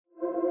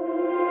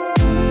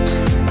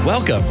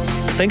Welcome.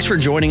 Thanks for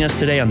joining us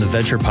today on the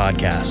Venture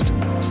Podcast.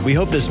 We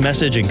hope this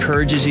message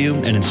encourages you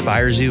and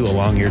inspires you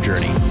along your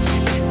journey.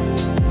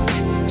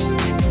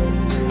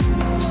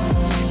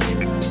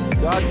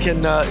 God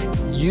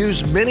can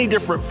use many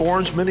different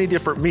forms, many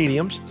different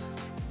mediums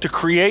to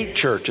create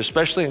church,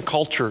 especially in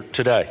culture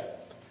today.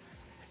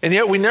 And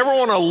yet we never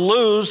want to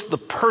lose the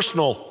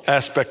personal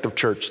aspect of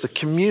church, the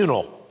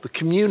communal, the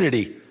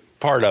community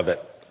part of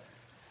it.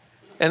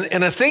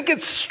 And I think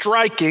it's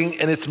striking,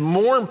 and it's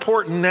more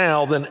important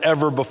now than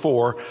ever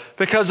before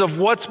because of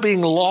what's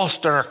being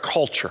lost in our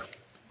culture.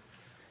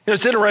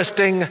 It's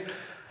interesting,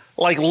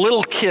 like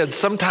little kids,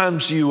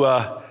 sometimes you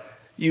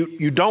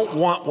don't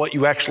want what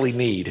you actually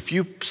need. If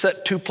you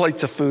set 2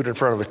 plates of food in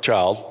front of a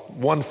child,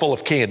 one full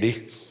of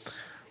candy,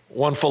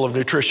 one full of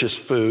nutritious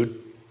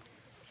food,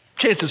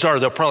 chances are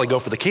they'll probably go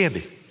for the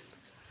candy.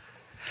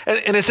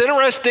 And it's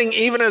interesting,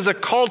 even as a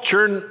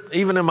culture, and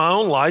even in my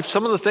own life,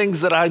 some of the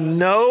things that I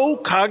know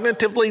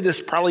cognitively, this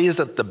probably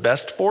isn't the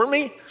best for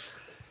me,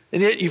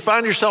 and yet you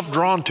find yourself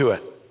drawn to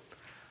it,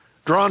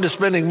 drawn to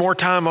spending more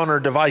time on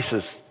our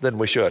devices than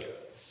we should.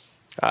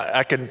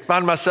 I can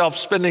find myself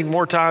spending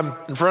more time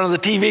in front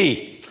of the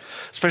TV,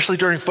 especially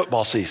during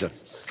football season.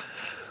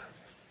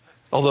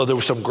 Although there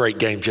were some great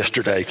games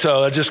yesterday,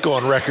 so I'll just go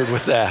on record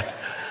with that.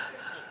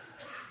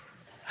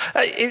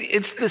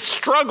 It's the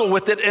struggle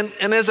with it,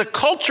 and as a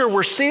culture,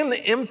 we're seeing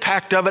the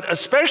impact of it,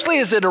 especially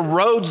as it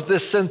erodes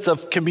this sense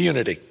of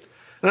community.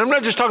 And I'm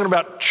not just talking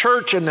about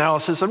church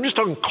analysis, I'm just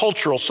talking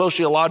cultural,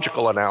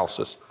 sociological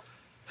analysis.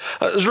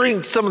 I was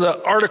reading some of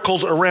the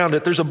articles around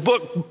it. There's a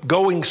book,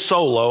 Going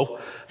Solo.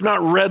 I've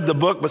not read the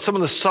book, but some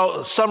of the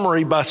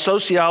summary by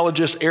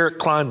sociologist Eric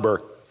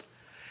Kleinberg.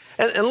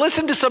 And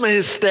listen to some of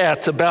his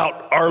stats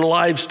about our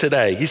lives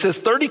today. He says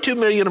 32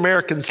 million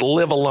Americans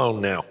live alone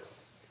now.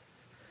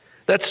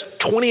 That's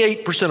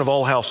 28% of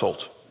all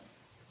households.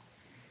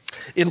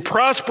 In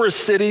prosperous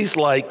cities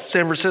like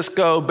San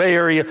Francisco, Bay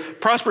Area,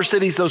 prosperous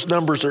cities, those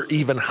numbers are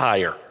even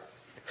higher.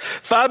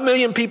 5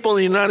 million people in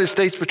the United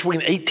States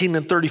between 18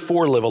 and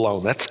 34 live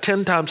alone. That's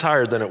 10 times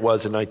higher than it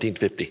was in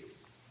 1950.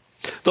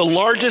 The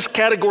largest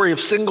category of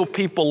single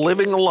people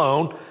living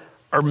alone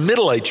are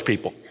middle-aged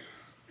people,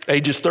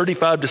 ages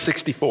 35 to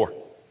 64.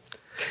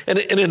 And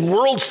in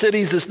world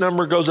cities, this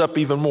number goes up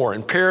even more.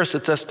 In Paris,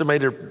 it's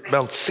estimated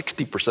about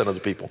 60% of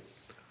the people.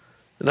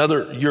 In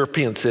other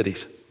European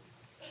cities.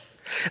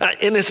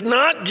 And it's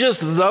not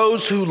just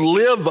those who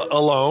live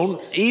alone,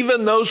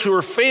 even those who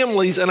are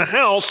families in a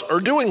house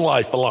are doing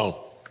life alone.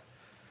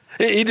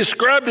 He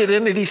described it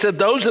in it, he said,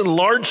 those in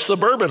large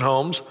suburban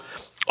homes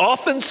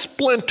often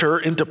splinter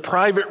into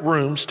private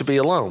rooms to be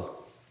alone.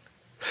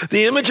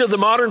 The image of the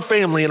modern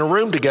family in a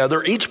room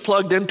together, each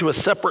plugged into a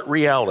separate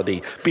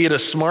reality, be it a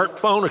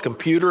smartphone, a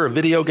computer, a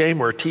video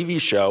game, or a TV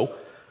show,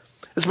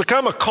 has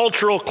become a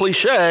cultural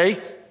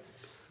cliche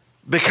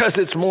because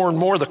it's more and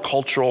more the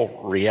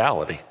cultural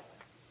reality.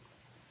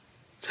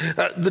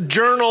 The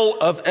Journal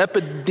of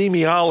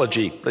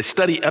Epidemiology, they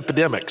study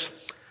epidemics.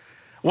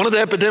 One of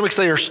the epidemics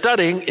they are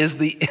studying is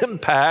the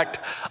impact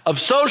of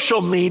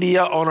social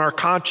media on our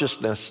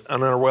consciousness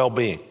and our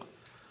well-being.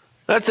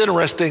 That's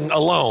interesting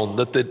alone,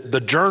 that the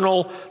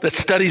journal that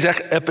studies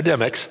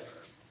epidemics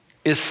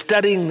is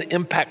studying the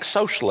impact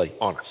socially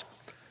on us.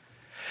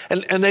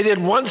 And they did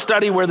one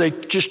study where they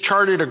just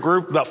charted a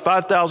group, about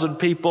 5,000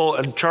 people,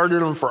 and charted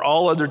them for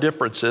all other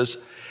differences.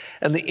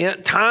 And the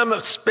time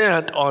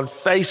spent on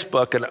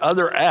Facebook and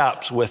other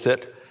apps with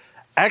it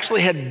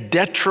actually had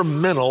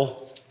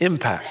detrimental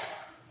impact,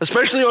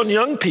 especially on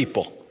young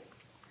people,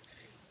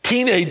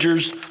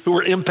 teenagers who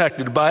were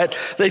impacted by it.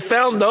 They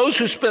found those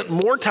who spent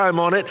more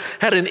time on it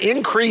had an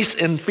increase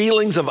in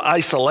feelings of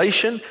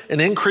isolation, an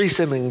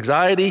increase in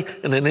anxiety,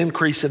 and an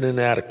increase in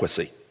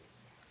inadequacy.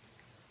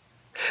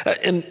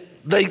 And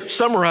they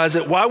summarize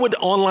it. Why would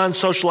online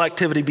social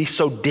activity be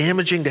so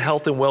damaging to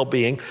health and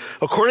well-being?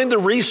 According to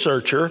the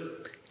researcher,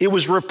 it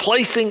was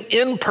replacing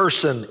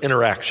in-person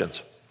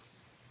interactions.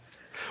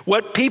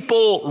 What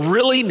people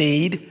really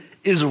need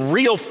is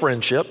real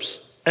friendships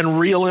and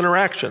real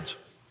interactions.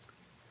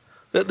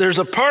 There's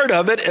a part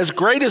of it, as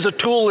great as a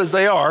tool as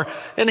they are,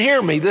 and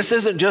hear me, this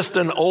isn't just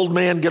an old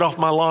man get off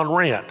my lawn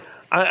rant.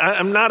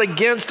 I'm not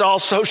against all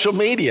social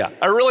media.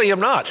 I really am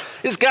not.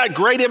 It's got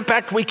great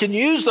impact. We can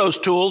use those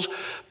tools.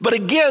 But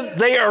again,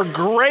 they are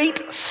great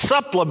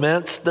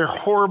supplements. They're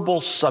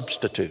horrible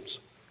substitutes.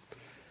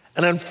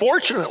 And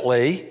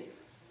unfortunately,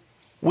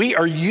 we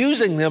are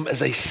using them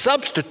as a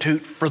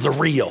substitute for the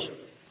real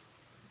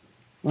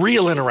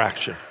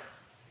interaction,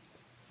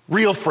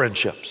 real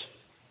friendships,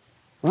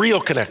 real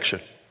connection.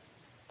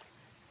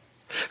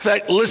 In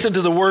fact, listen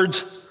to the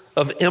words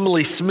of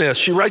Emily Smith.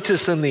 She writes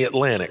this in The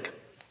Atlantic.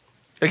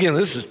 Again,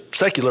 this is a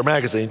secular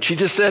magazine. She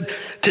just said,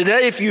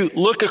 today, if you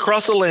look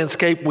across the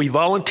landscape, we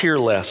volunteer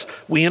less.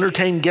 We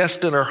entertain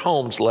guests in our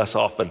homes less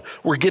often.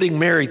 We're getting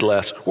married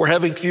less. We're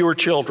having fewer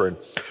children.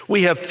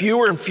 We have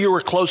fewer and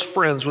fewer close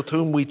friends with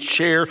whom we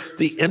share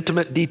the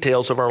intimate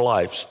details of our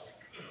lives.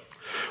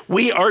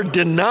 We are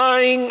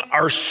denying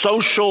our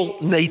social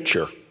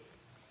nature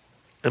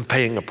and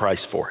paying a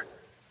price for it.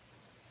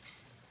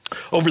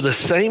 over the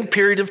same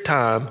period of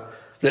time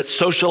that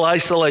social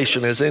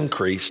isolation has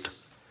increased,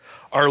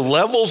 our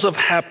levels of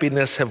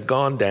happiness have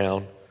gone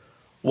down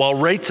while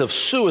rates of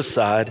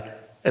suicide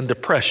and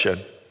depression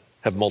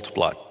have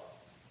multiplied.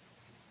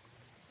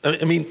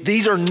 I mean,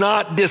 these are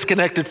not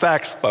disconnected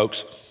facts,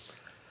 folks.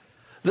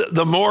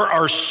 The more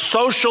our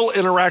social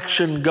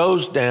interaction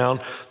goes down,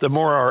 the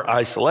more our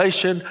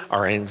isolation,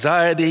 our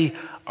anxiety,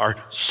 our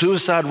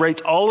suicide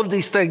rates, all of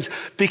these things,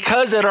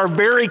 because at our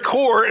very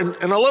core, and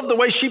I love the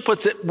way she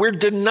puts it, we're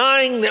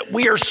denying that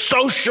we are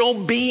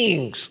social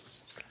beings.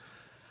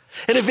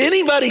 And if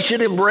anybody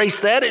should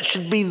embrace that, it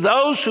should be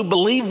those who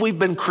believe we've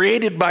been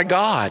created by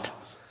God,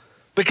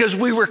 because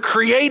we were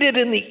created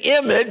in the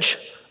image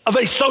of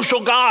a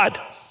social God.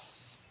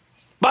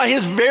 By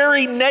his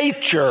very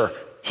nature,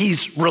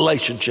 he's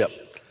relationship.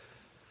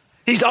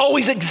 He's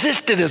always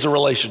existed as a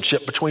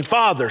relationship between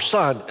Father,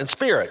 Son, and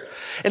Spirit.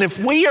 And if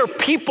we are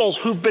people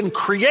who've been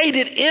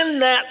created in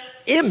that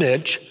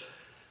image,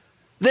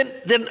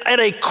 then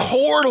at a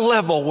core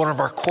level, one of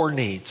our core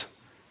needs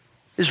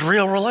is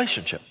real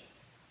relationship.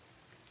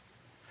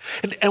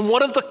 And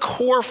one of the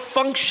core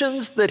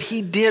functions that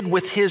he did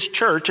with his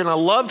church, and I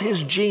love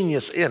his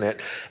genius in it,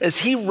 is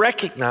he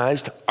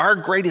recognized our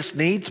greatest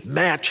needs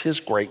match his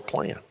great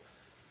plan.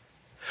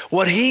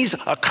 What he's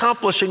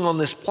accomplishing on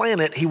this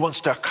planet, he wants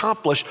to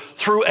accomplish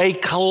through a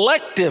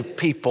collective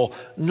people,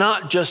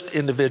 not just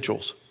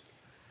individuals.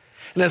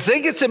 And I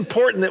think it's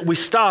important that we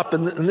stop,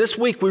 and this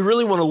week we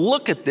really want to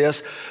look at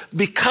this,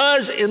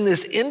 because in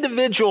this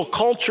individual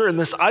culture, in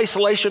this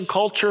isolation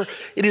culture,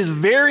 it is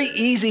very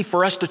easy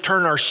for us to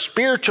turn our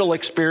spiritual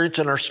experience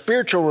and our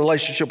spiritual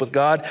relationship with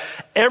God,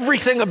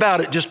 everything about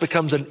it just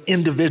becomes an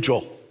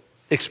individual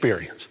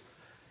experience,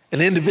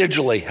 and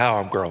individually how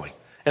I'm growing,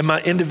 and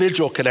my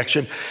individual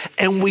connection.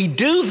 And we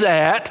do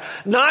that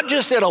not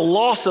just at a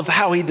loss of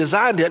how he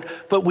designed it,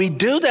 but we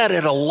do that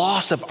at a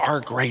loss of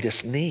our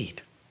greatest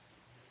need.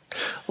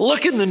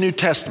 Look in the New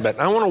Testament.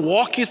 I want to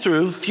walk you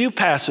through a few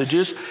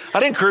passages.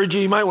 I'd encourage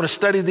you might want to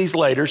study these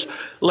later,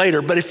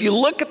 but if you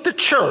look at the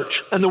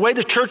church and the way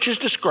the church is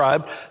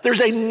described, there's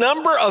a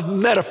number of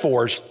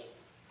metaphors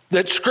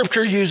that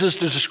Scripture uses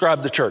to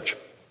describe the church.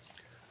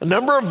 A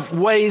number of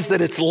ways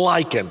that it's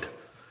likened.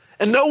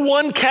 And no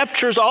one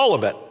captures all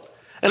of it.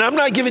 And I'm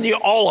not giving you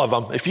all of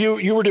them. If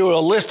you were to do a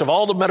list of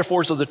all the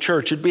metaphors of the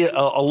church, it'd be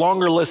a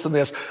longer list than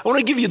this. I want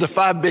to give you the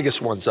 5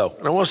 biggest ones, though,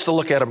 and I want us to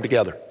look at them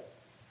together.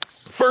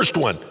 First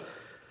one,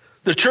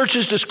 the church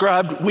is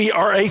described, we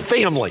are a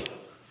family.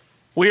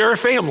 We are a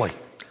family.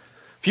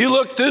 If you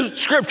look through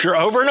Scripture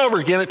over and over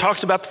again, it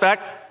talks about the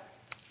fact,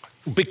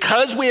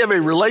 because we have a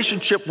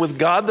relationship with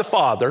God the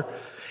Father,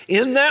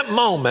 in that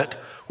moment,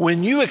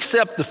 when you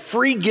accept the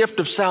free gift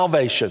of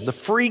salvation, the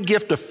free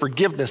gift of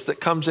forgiveness that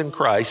comes in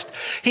Christ,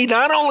 he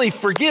not only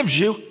forgives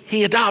you,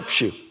 he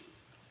adopts you.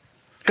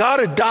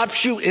 God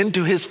adopts you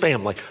into his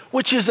family,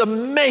 which is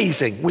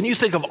amazing when you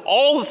think of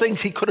all the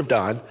things he could have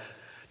done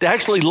to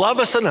actually love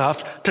us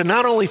enough to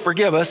not only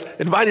forgive us,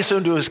 invite us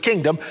into his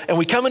kingdom, and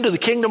we come into the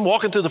kingdom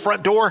walking through the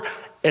front door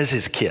as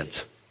his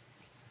kids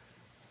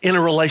in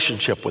a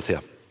relationship with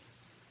him.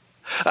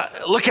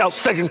 Look how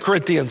 2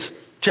 Corinthians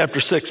chapter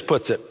 6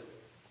 puts it.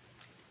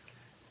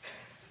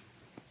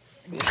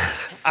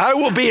 I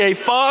will be a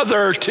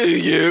father to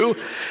you,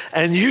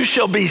 and you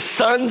shall be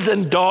sons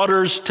and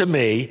daughters to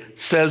me,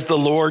 says the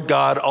Lord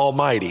God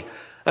Almighty.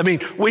 I mean,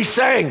 we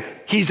sang,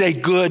 he's a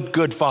good,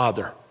 good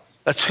father.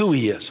 That's who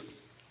he is.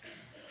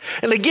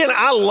 And again,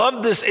 I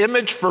love this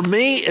image. For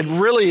me, it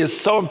really is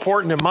so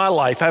important in my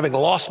life, having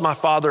lost my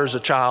father as a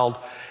child,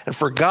 and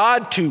for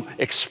God to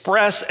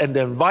express and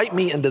to invite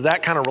me into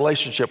that kind of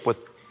relationship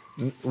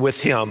with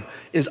him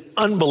is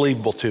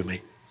unbelievable to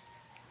me.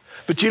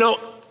 But you know,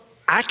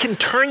 I can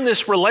turn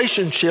this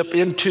relationship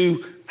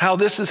into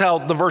this is how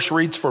the verse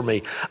reads for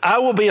me. I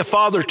will be a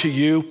father to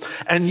you,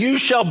 and you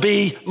shall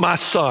be my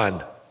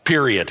son,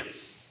 period.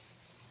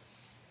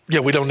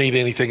 Yeah, we don't need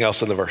anything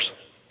else in the verse.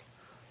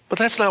 But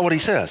that's not what he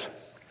says.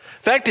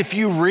 In fact, if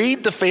you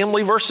read the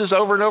family verses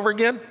over and over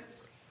again,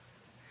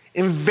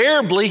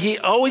 invariably he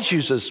always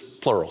uses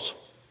plurals.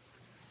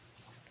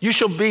 You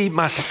shall be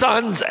my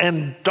sons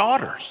and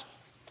daughters.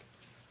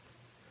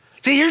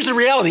 See, here's the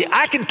reality.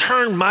 I can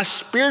turn my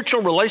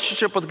spiritual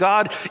relationship with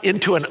God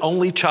into an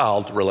only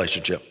child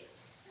relationship.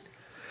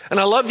 And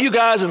I love you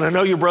guys, and I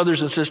know you're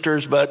brothers and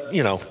sisters, but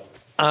you know,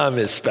 I'm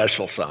his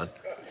special son.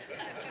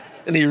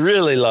 And he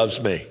really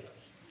loves me.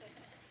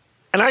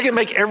 And I can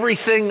make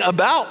everything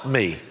about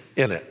me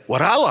in it,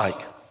 what I like.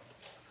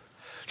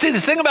 See, the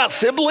thing about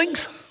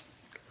siblings,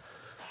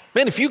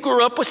 man, if you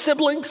grew up with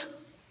siblings,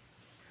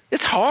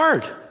 it's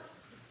hard.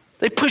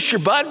 They push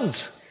your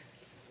buttons.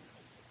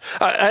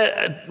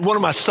 One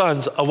of my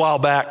sons a while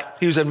back,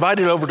 he was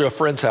invited over to a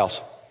friend's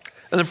house.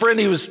 And the friend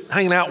he was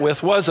hanging out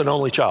with was an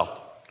only child.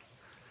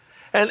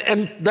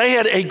 And they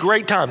had a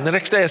great time. The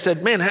next day I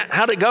said, man,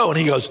 how'd it go? And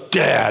he goes,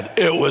 Dad,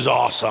 it was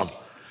awesome.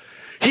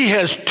 He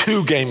has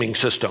 2 gaming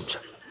systems,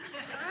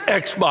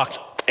 Xbox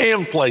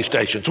and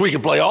PlayStation, so we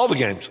can play all the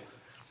games.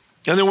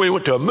 And then we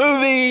went to a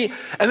movie,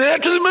 and then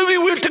after the movie,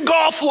 we went to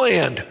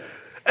Golfland.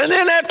 And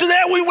then after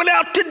that, we went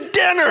out to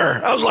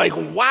dinner. I was like,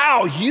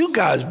 wow, you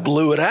guys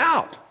blew it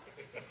out.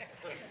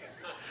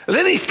 And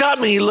then he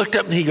stopped me, he looked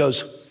up and he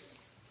goes,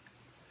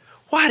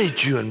 why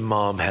did you and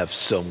Mom have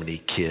so many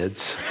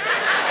kids?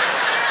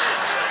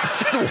 I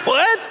said,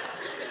 what?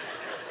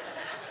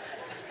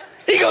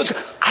 He goes,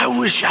 I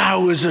wish I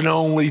was an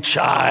only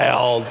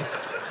child.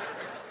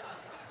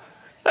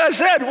 I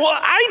said, well,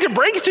 I hate to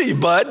break it to you,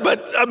 bud,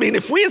 but I mean,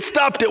 if we had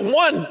stopped at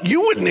one,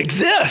 you wouldn't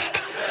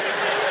exist.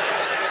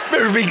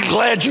 Better be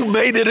glad you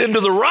made it into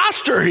the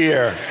roster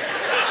here.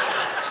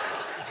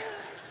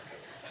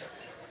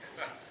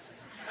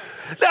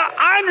 Now,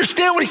 I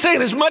understand what he's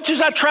saying. As much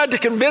as I tried to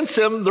convince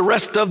him the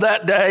rest of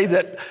that day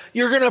that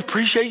you're going to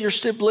appreciate your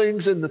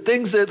siblings and the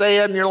things that they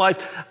had in your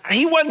life,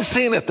 he wasn't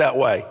seeing it that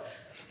way.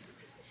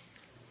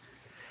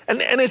 And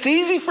it's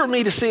easy for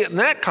me to see it in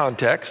that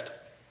context.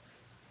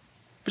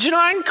 But you know,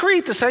 I can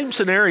create the same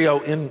scenario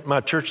in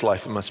my church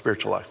life, in my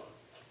spiritual life.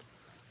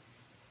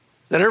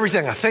 That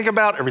everything I think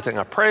about, everything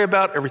I pray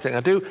about, everything I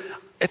do,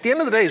 at the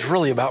end of the day, is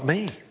really about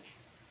me.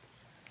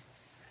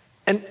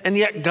 And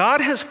yet God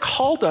has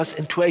called us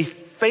into a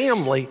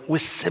family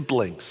with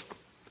siblings.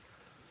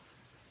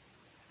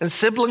 And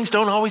siblings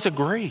don't always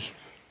agree.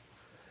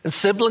 And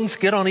siblings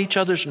get on each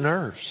other's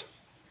nerves.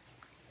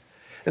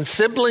 And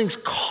siblings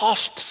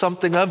cost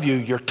something of you,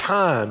 your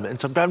time and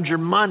sometimes your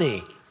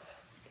money.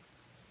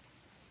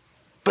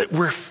 But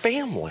we're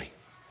family.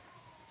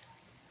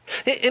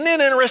 Isn't it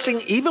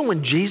interesting? Even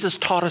when Jesus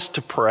taught us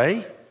to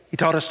pray, he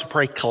taught us to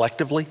pray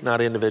collectively,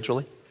 not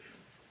individually.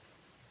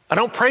 I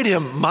don't pray to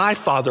him, my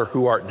Father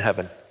who art in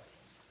heaven.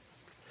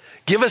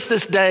 Give us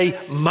this day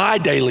my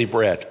daily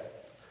bread.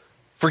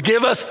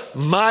 Forgive us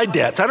my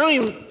debts. I don't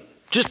even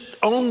just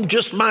own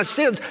just my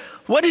sins.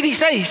 What did he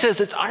say? He says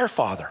it's our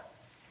Father.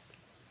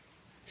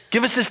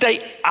 Give us this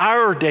day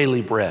our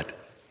daily bread.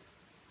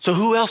 So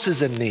who else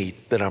is in need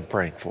that I'm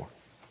praying for?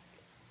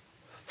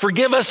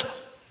 Forgive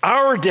us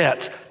our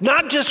debts.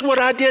 Not just what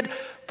I did,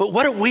 but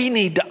what do we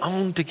need to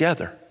own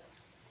together?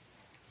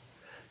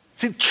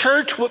 See,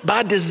 church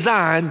by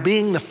design,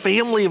 being the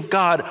family of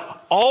God,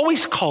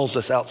 always calls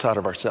us outside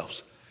of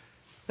ourselves.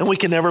 And we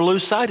can never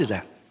lose sight of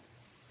that.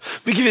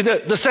 Let me give you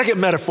the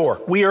second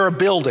metaphor. We are a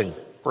building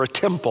or a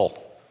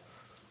temple.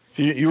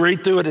 You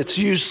read through it, it's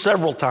used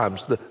several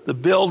times. The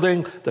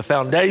building, the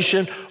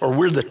foundation, or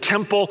we're the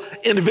temple,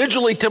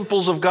 individually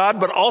temples of God,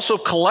 but also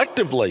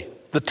collectively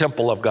the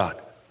temple of God.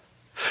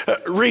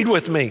 Read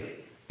with me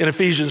in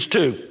Ephesians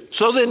 2.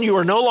 So then you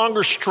are no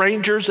longer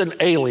strangers and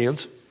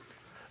aliens.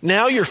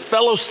 Now you're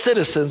fellow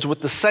citizens with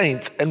the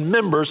saints and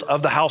members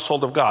of the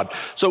household of God.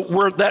 So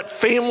we're that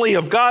family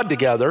of God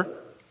together.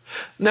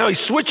 Now he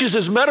switches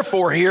his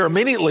metaphor here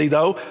immediately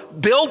though,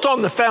 built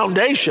on the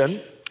foundation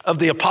of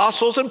the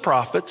apostles and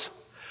prophets,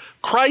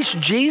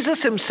 Christ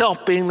Jesus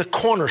himself being the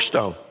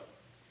cornerstone,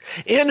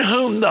 in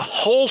whom the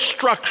whole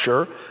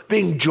structure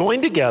being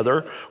joined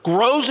together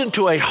grows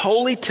into a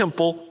holy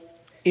temple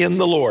in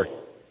the Lord.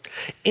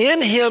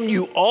 In him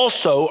you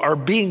also are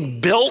being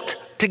built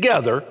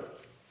together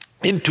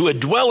into a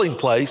dwelling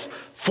place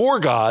for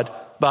God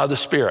by the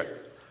Spirit.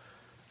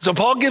 So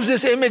Paul gives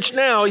this image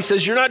now. He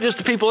says, you're not just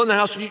the people in the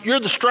house, you're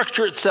the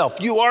structure itself.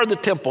 You are the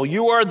temple.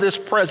 You are this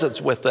presence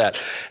with that.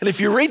 And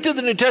if you read through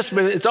the New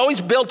Testament, it's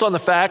always built on the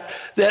fact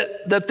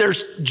that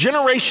there's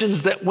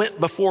generations that went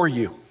before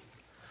you.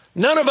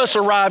 None of us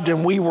arrived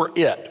and we were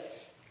it.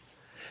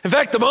 In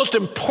fact, the most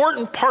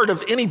important part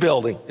of any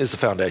building is the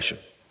foundation.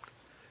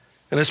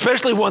 And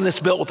especially one that's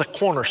built with a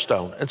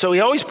cornerstone. And so he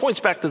always points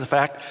back to the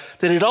fact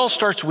that it all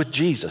starts with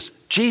Jesus.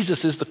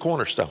 Jesus is the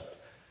cornerstone.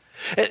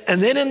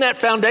 And then in that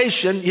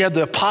foundation, you have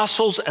the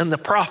apostles and the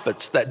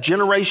prophets, that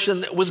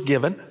generation that was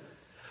given,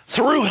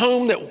 through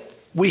whom that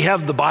we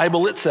have the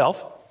Bible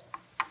itself,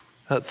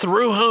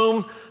 through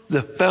whom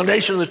the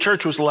foundation of the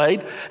church was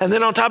laid. And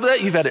then on top of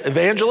that, you've had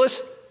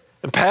evangelists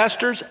and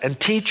pastors and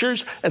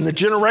teachers and the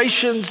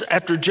generations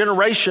after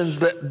generations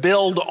that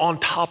build on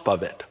top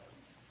of it.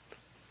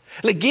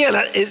 And again,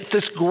 it's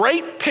this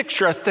great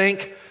picture, I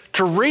think,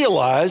 to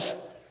realize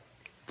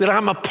that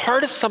I'm a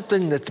part of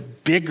something that's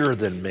bigger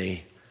than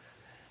me.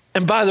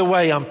 And by the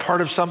way, I'm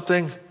part of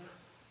something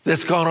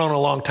that's gone on a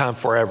long time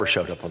before I ever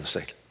showed up on the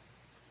scene.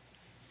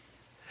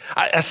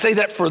 I say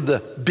that for the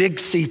Big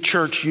C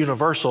Church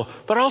Universal,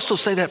 but I also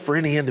say that for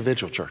any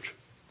individual church.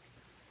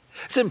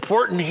 It's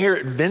important here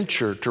at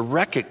Venture to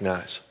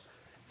recognize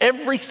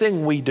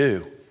everything we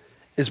do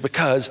is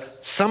because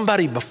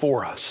somebody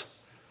before us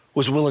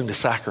was willing to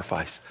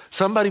sacrifice.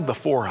 Somebody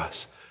before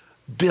us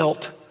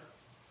built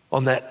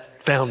on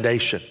that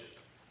foundation.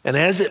 And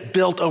as it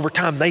built over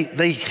time,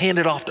 they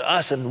handed off to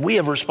us and we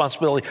have a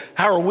responsibility.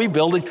 How are we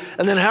building?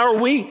 And then how are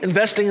we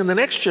investing in the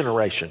next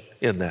generation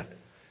in that?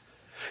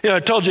 You know, I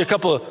told you a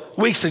couple of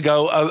weeks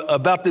ago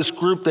about this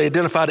group they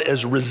identified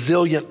as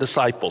resilient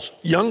disciples,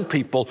 young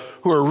people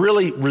who are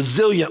really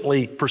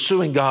resiliently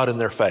pursuing God in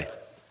their faith.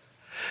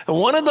 And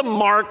one of the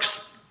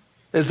marks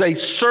as they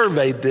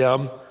surveyed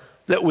them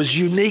that was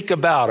unique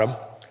about them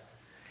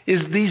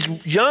is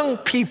these young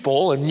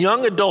people and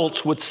young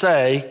adults would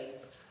say,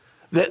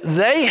 that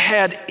they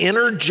had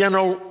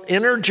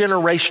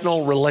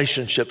intergenerational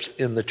relationships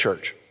in the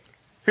church.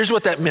 Here's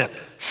what that meant.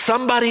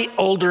 Somebody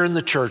older in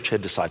the church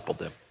had discipled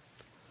them.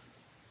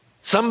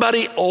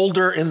 Somebody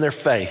older in their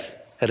faith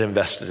had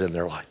invested in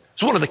their life.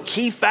 It's one of the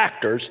key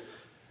factors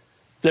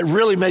that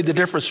really made the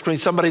difference between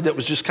somebody that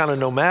was just kind of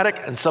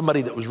nomadic and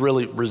somebody that was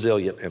really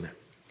resilient in it.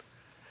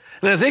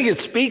 And I think it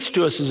speaks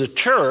to us as a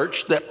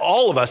church that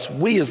all of us,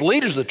 we as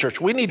leaders of the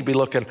church, we need to be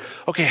looking,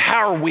 okay,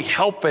 how are we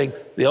helping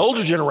the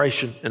older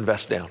generation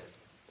invest down?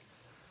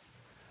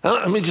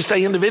 Let me just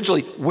say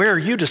individually, where are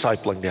you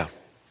discipling down?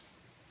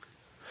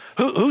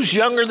 Who's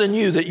younger than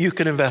you that you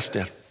can invest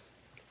in?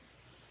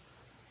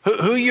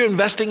 Who are you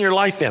investing your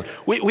life in?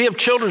 We have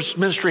children's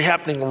ministry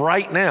happening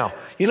right now.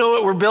 You know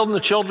what we're building the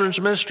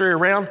children's ministry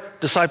around?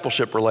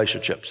 Discipleship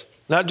relationships.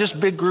 Not just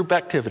big group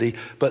activity,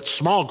 but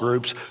small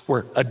groups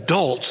where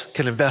adults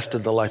can invest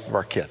in the life of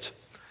our kids.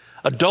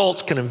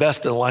 Adults can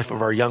invest in the life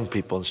of our young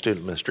people in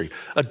student ministry.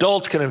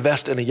 Adults can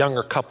invest in a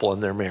younger couple in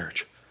their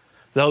marriage.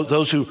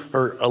 Those who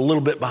are a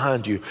little bit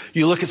behind you.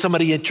 You look at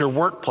somebody at your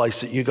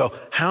workplace that you go,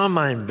 how am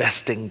I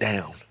investing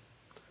down?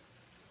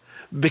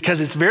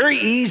 Because it's very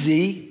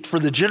easy for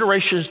the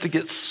generations to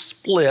get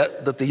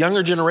split, that the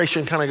younger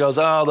generation kind of goes,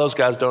 oh, those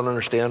guys don't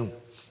understand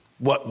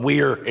what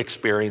we're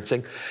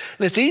experiencing.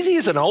 And it's easy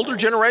as an older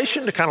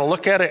generation to kind of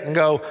look at it and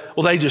go,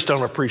 well, they just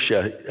don't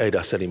appreciate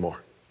us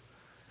anymore.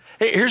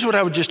 Hey, here's what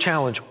I would just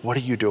challenge. What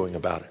are you doing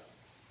about it?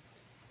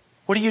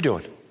 What are you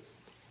doing?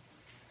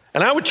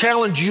 And I would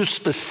challenge you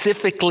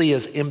specifically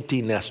as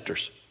empty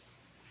nesters.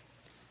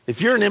 If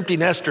you're an empty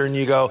nester and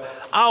you go,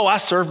 oh, I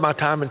served my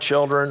time in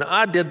children,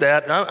 I did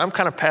that, I'm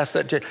kind of past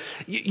that.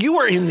 You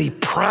are in the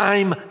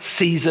prime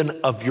season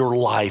of your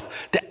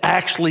life to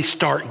actually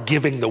start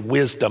giving the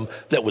wisdom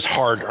that was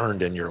hard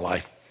earned in your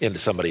life into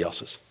somebody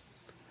else's.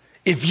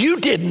 If you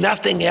did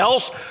nothing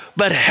else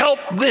but help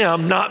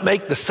them not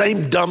make the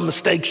same dumb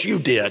mistakes you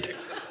did,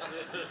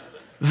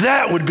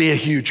 that would be a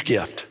huge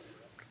gift.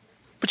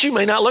 But you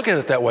may not look at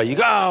it that way. You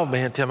go, oh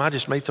man, Tim, I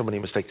just made so many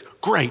mistakes.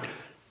 Great.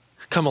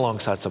 Come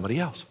alongside somebody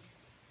else.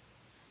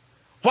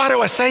 Why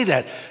do I say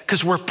that?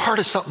 Because we're part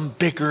of something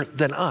bigger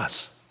than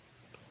us.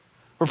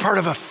 We're part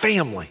of a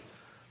family,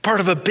 part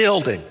of a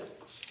building.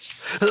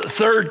 The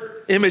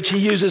third image he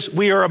uses,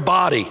 we are a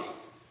body.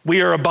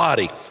 We are a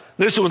body.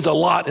 This one's a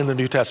lot in the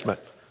New Testament.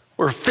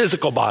 We're a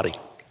physical body.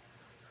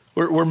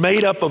 We're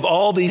made up of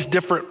all these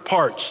different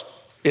parts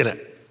in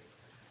it.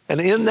 And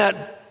in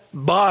that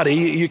body,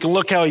 you can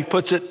look how he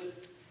puts it.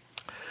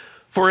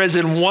 For as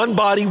in one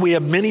body we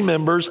have many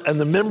members,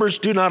 and the members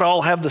do not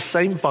all have the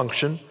same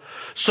function,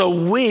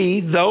 so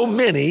we, though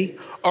many,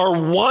 are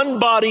one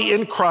body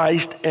in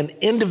Christ and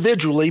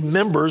individually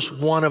members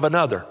one of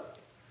another.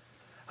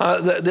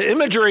 The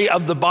imagery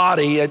of the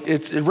body,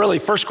 it really,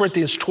 1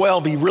 Corinthians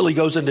 12, he really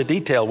goes into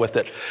detail with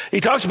it.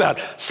 He talks about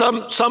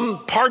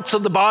some parts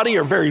of the body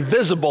are very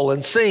visible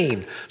and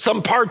seen.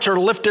 Some parts are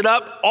lifted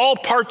up. All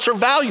parts are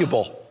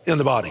valuable in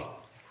the body.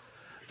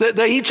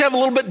 They each have a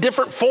little bit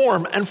different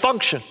form and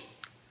function.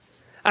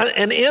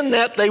 And in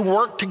that, they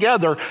work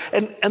together.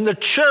 And the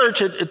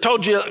church, it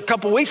told you a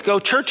couple weeks ago,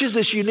 church is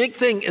this unique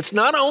thing. It's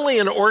not only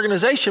an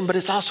organization, but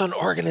it's also an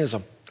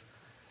organism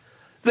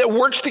that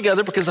works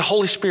together because the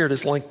Holy Spirit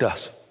has linked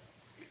us.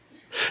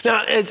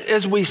 Now,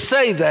 as we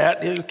say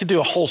that, we could do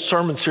a whole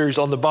sermon series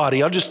on the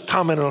body. I'll just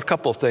comment on a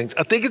couple of things.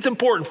 I think it's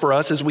important for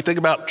us as we think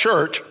about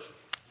church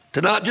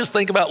to not just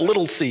think about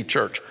little C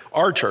church,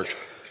 our church.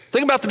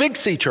 Think about the big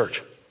C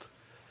church.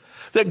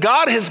 That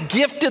God has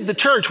gifted the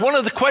church. One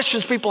of the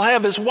questions people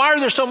have is, why are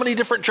there so many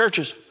different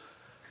churches?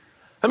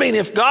 I mean,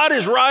 if God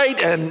is right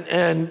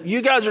and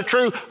you guys are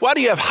true, why do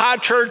you have high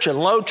church and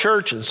low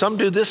church and some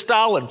do this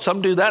style and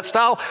some do that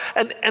style?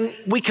 And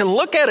we can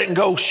look at it and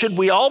go, should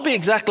we all be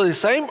exactly the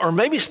same? Or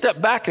maybe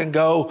step back and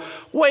go,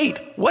 wait,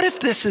 what if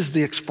this is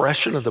the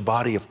expression of the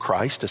body of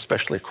Christ,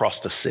 especially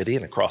across the city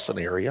and across an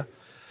area?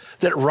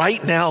 That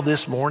right now,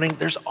 this morning,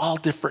 there's all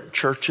different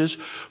churches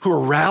who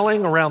are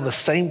rallying around the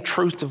same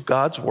truth of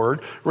God's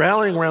word,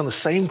 rallying around the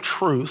same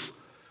truth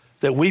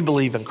that we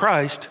believe in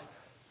Christ,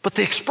 but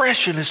the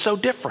expression is so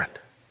different.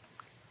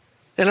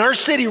 In our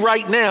city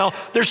right now,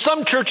 there's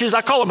some churches,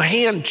 I call them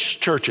hand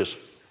churches.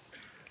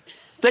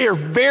 They are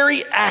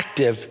very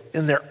active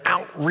in their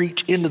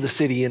outreach into the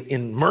city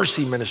in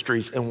mercy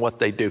ministries and what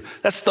they do.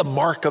 That's the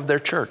mark of their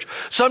church.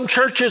 Some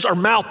churches are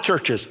mouth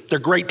churches. They're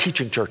great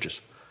teaching churches.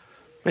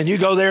 And you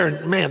go there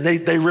and man,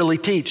 they really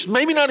teach.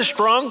 Maybe not as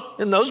strong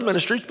in those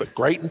ministries, but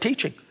great in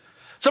teaching.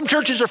 Some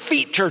churches are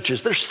feet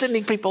churches. They're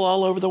sending people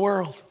all over the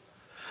world.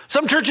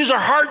 Some churches are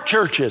heart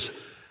churches.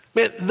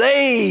 Man,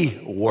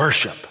 they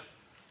worship.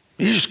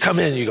 You just come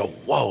in and you go,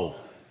 whoa.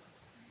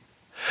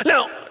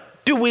 Now,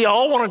 do we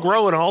all want to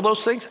grow in all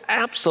those things?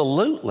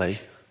 Absolutely.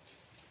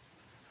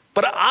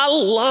 But I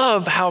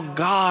love how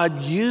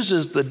God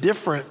uses the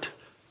different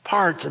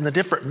parts and the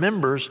different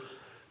members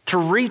to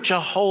reach a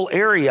whole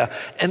area.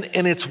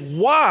 And it's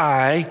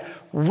why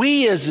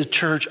we as a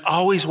church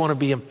always want to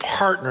be in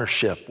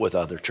partnership with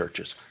other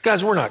churches.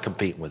 Guys, we're not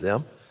competing with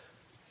them.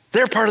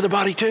 They're part of the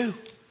body too.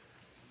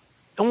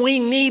 And we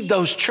need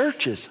those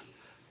churches.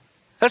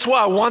 That's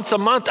why once a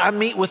month I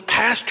meet with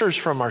pastors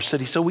from our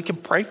city so we can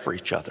pray for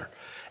each other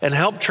and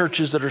help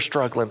churches that are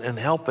struggling and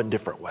help in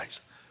different ways.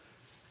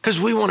 Because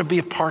we want to be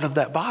a part of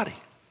that body.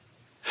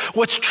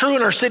 What's true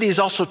in our city is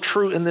also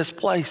true in this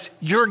place.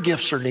 Your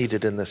gifts are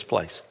needed in this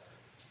place.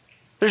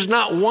 There's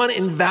not one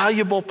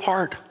invaluable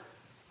part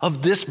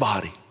of this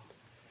body.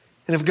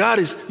 And if God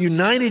has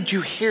united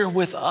you here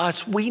with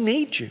us, we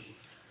need you.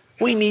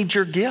 We need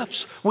your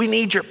gifts. We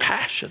need your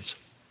passions.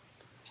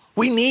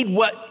 We need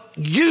what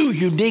you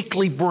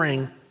uniquely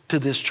bring to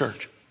this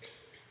church.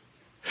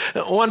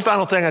 One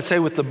final thing I'd say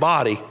with the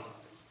body,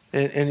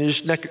 and you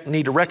just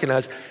need to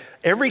recognize,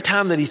 every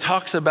time that he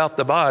talks about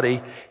the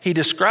body, he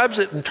describes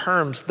it in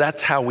terms,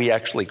 that's how we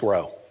actually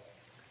grow.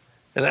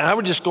 And I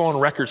would just go on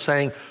record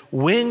saying,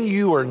 when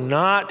you are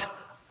not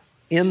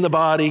in the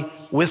body,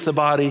 with the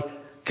body,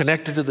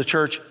 connected to the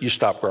church, you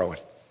stop growing.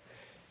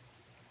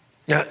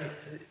 Now,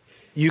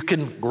 you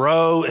can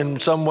grow in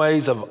some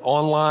ways of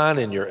online,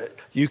 and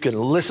you can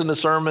listen to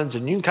sermons,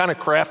 and you can kind of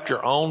craft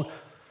your own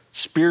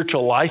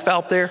spiritual life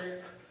out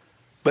there,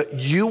 but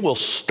you will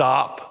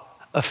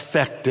stop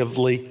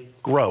effectively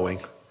growing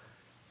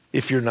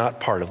if you're not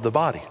part of the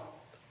body.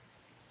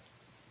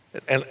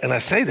 And I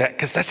say that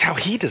because that's how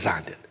he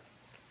designed it.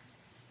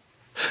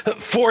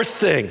 Fourth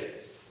thing,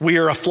 we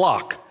are a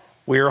flock.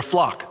 We are a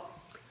flock.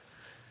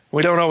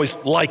 We don't always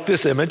like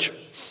this image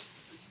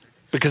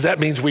because that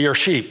means we are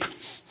sheep.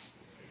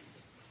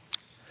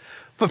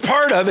 But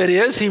part of it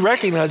is he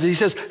recognizes, he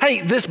says,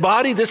 hey, this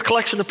body, this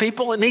collection of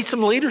people, it needs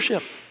some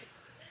leadership.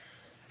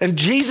 And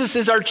Jesus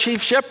is our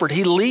chief shepherd.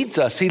 He leads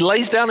us. He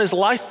lays down his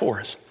life for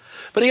us.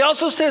 But he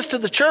also says to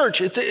the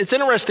church, it's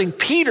interesting,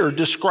 Peter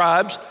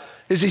describes,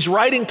 as he's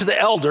writing to the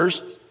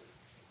elders,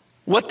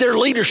 what their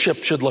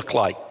leadership should look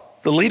like.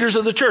 The leaders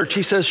of the church.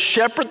 He says,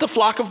 shepherd the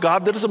flock of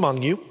God that is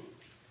among you,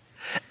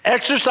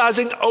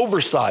 exercising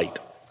oversight.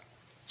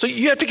 So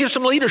you have to give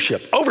some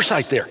leadership,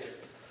 oversight there.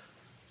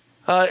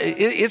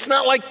 It's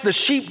not like the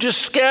sheep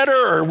just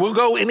scatter or will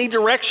go any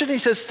direction. He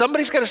says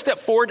somebody's got to step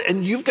forward,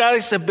 and you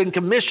guys have been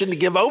commissioned to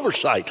give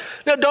oversight.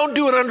 Now, don't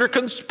do it under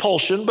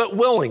compulsion, but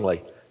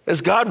willingly,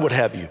 as God would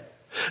have you.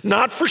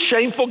 Not for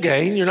shameful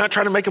gain. You're not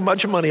trying to make a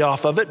bunch of money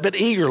off of it, but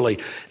eagerly.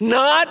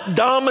 Not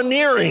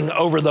domineering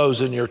over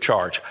those in your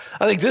charge.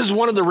 I think this is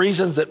one of the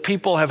reasons that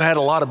people have had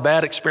a lot of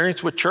bad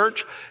experience with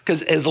church,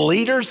 because as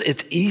leaders,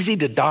 it's easy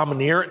to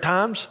domineer at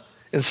times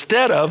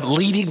instead of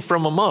leading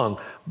from among,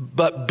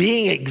 but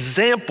being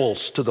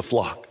examples to the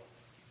flock.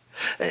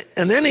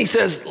 And then he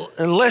says,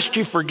 and lest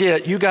you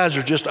forget, you guys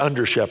are just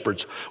under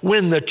shepherds.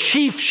 When the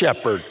chief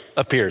shepherd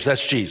appears,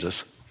 that's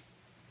Jesus,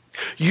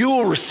 you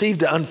will receive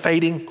the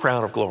unfading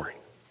crown of glory.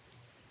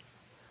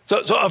 So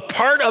a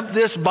part of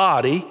this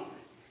body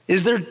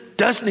is there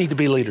does need to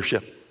be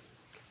leadership.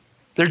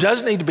 There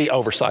does need to be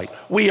oversight.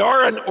 We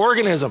are an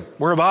organism.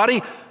 We're a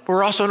body, but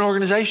we're also an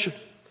organization.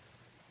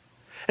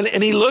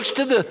 And he looks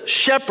to the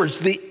shepherds,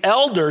 the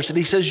elders, and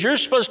he says, you're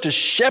supposed to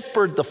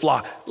shepherd the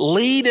flock,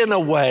 lead in a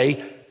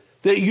way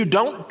that you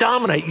don't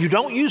dominate, you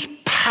don't use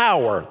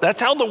power. That's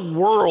how the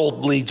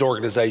world leads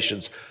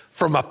organizations,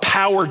 from a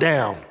power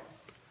down.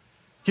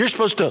 You're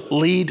supposed to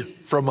lead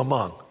from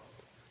among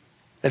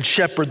and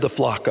shepherd the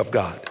flock of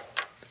God.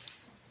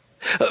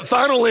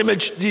 Final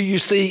image you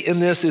see in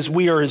this is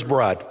we are his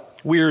bride.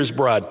 We are his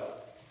bride.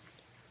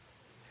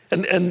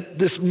 And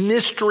this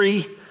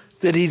mystery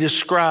that he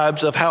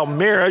describes of how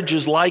marriage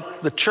is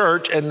like the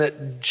church, and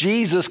that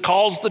Jesus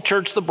calls the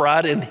church the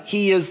bride and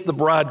he is the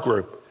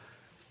bridegroom.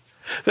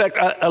 In fact,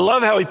 I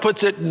love how he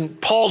puts it in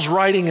Paul's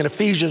writing in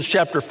Ephesians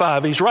chapter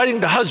 5. He's writing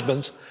to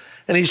husbands,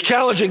 and he's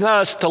challenging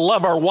us to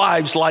love our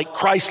wives like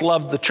Christ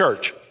loved the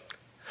church.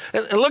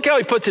 And look how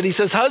he puts it. He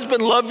says,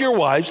 husband, love your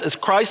wives as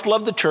Christ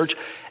loved the church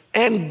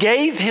and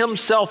gave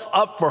himself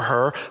up for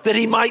her that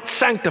he might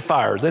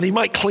sanctify her, that he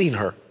might clean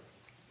her,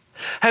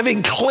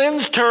 having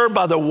cleansed her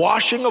by the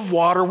washing of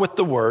water with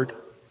the word,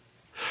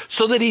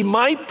 so that he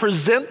might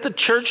present the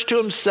church to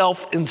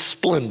himself in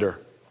splendor,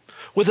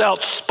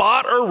 without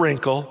spot or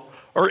wrinkle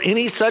or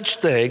any such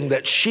thing,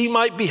 that she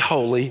might be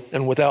holy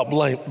and without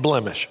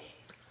blemish.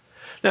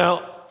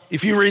 Now,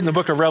 if you read in the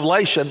book of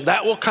Revelation,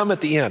 that will come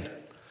at the end.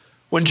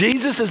 When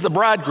Jesus is the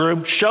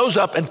bridegroom, shows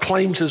up and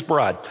claims his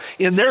bride.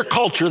 In their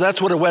culture,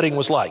 that's what a wedding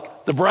was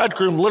like. The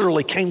bridegroom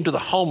literally came to the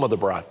home of the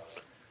bride,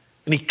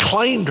 and he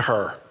claimed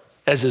her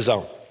as his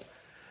own.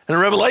 And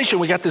in Revelation,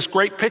 we got this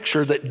great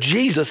picture that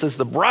Jesus as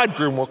the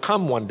bridegroom will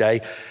come one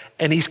day,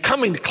 and he's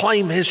coming to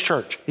claim his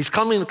church. He's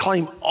coming to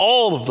claim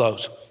all of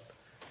those.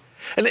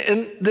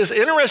 And this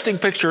interesting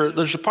picture,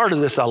 there's a part of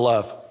this I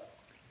love.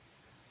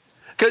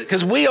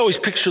 Because we always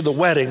picture the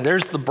wedding.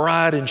 There's the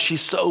bride, and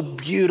she's so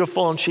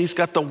beautiful, and she's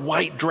got the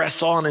white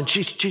dress on, and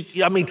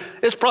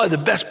it's probably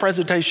the best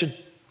presentation.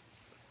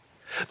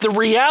 The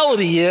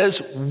reality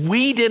is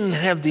we didn't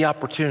have the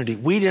opportunity,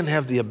 we didn't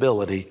have the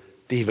ability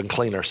to even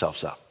clean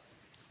ourselves up.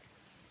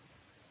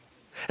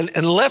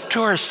 And left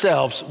to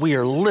ourselves, we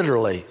are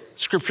literally,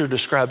 Scripture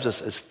describes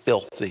us as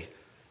filthy,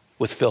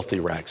 with filthy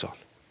rags on.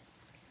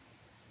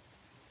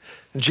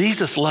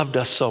 Jesus loved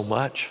us so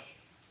much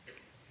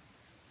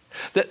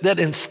that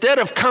instead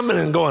of coming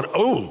and going,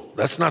 oh,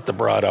 that's not the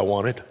bride I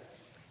wanted,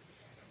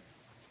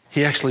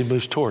 he actually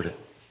moves toward it.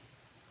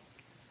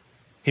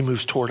 He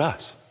moves toward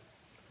us.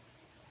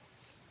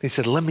 He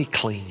said, let me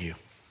clean you.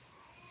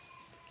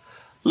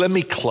 Let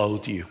me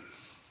clothe you.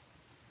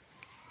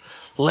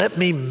 Let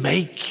me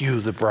make you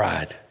the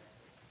bride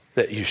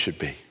that you should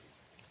be.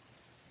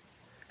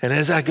 And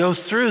as I go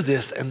through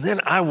this, and then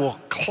I will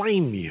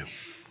claim you.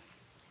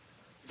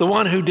 The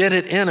one who did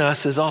it in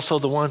us is also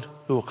the one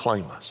who will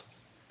claim us.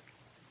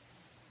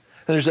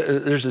 And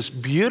there's this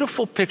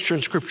beautiful picture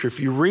in Scripture. If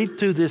you read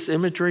through this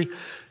imagery,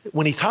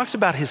 when he talks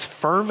about his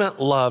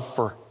fervent love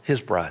for his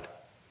bride,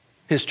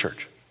 his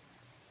church.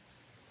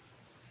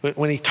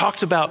 When he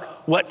talks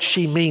about what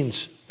she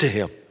means to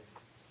him.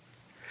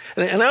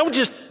 And I would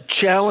just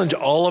challenge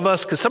all of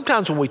us, because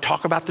sometimes when we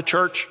talk about the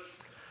church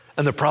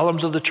and the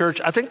problems of the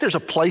church, I think there's a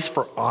place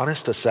for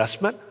honest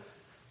assessment.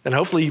 And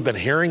hopefully you've been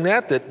hearing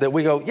that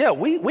we go, yeah,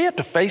 we have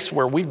to face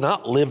where we've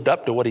not lived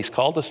up to what he's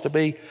called us to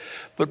be.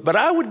 But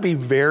I would be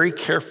very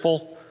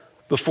careful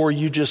before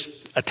you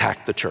just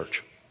attack the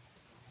church.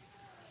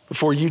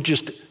 Before you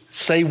just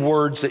say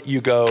words that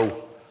you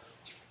go,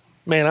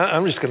 man,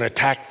 I'm just going to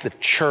attack the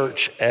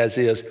church as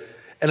is.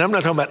 And I'm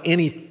not talking about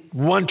any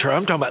one church,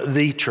 I'm talking about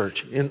the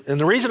church. And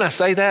the reason I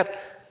say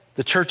that,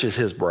 the church is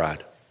his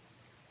bride.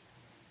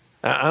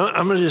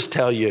 I'm going to just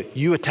tell you,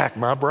 you attack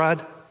my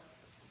bride,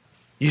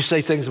 you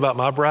say things about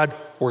my bride,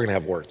 we're going to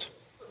have words.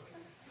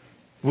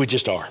 We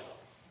just are.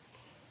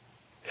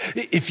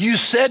 If you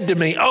said to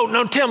me, oh,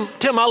 no,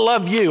 Tim, I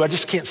love you, I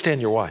just can't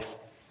stand your wife.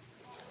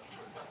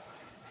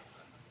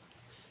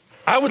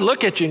 I would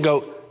look at you and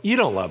go, you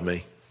don't love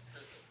me.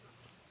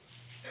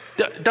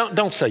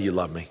 Don't say you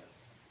love me.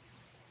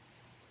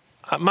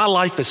 My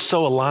life is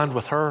so aligned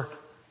with her.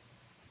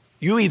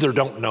 You either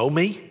don't know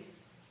me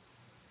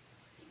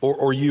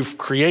or you've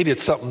created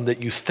something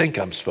that you think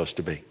I'm supposed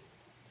to be.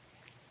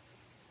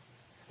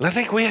 And I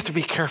think we have to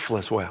be careful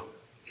as well.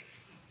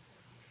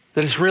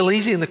 That it's real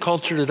easy in the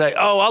culture today.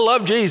 Oh, I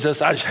love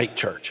Jesus, I just hate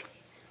church.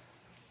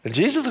 And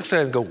Jesus looks at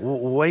it and goes,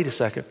 wait a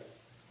second.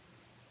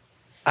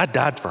 I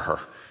died for her.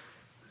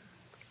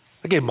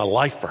 I gave my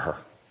life for her.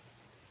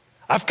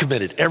 I've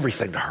committed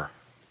everything to her.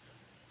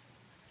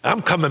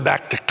 I'm coming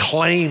back to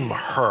claim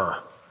her.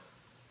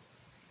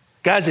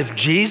 Guys, if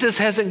Jesus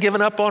hasn't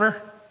given up on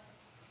her,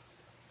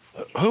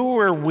 who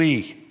are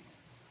we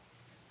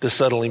to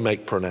suddenly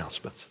make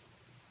pronouncements?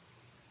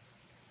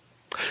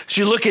 As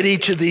you look at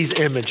each of these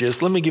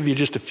images, let me give you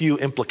just a few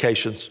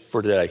implications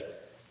for today.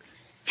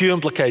 Few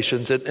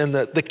implications, and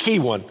the key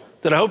one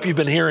that I hope you've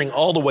been hearing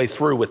all the way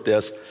through with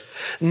this,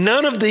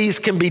 none of these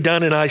can be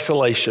done in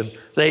isolation.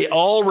 They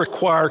all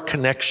require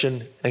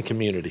connection and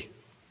community.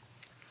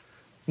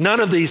 None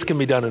of these can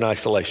be done in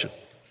isolation.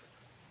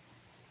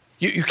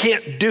 You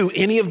can't do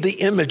any of the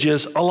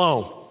images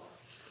alone.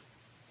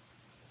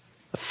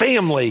 A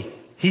family,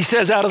 he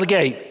says out of the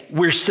gate,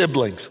 we're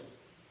siblings.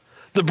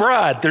 The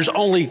bride, there's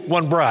only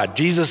one bride.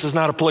 Jesus is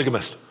not a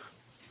polygamist.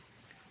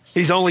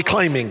 He's only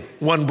claiming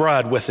one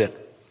bride with it.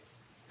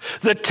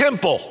 The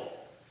temple,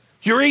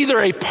 you're either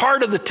a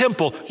part of the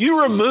temple,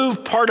 you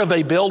remove part of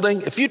a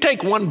building. If you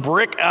take one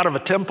brick out of a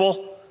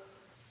temple,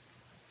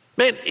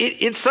 man,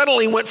 it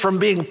suddenly went from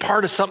being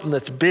part of something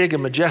that's big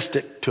and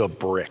majestic to a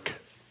brick.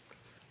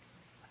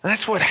 And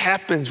that's what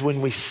happens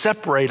when we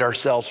separate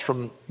ourselves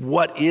from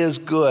what is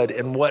good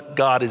and what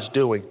God is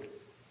doing.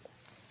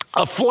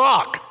 A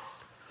flock.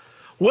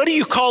 What do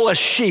you call a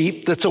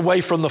sheep that's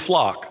away from the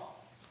flock?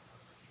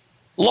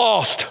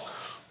 Lost.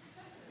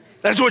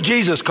 That's what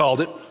Jesus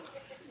called it.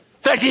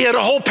 In fact, he had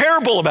a whole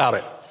parable about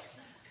it.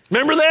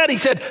 Remember that? He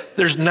said,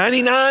 there's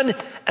 99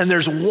 and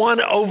there's one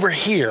over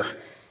here.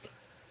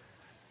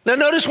 Now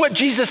notice what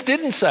Jesus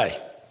didn't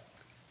say.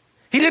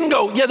 He didn't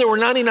go, yeah, there were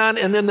 99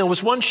 and then there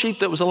was one sheep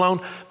that was alone,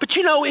 but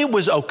you know, it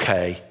was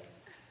okay.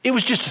 It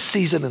was just a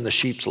season in the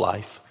sheep's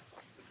life.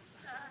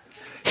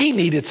 He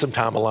needed some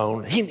time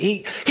alone.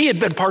 He had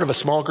been part of a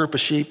small group of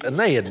sheep and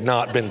they had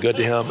not been good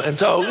to him. And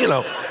so, you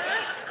know,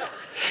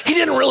 he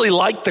didn't really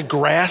like the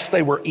grass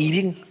they were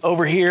eating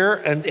over here.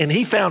 And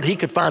he found he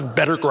could find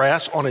better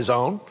grass on his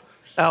own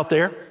out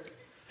there.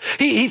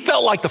 He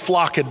felt like the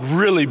flock had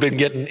really been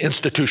getting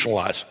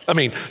institutionalized. I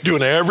mean,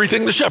 doing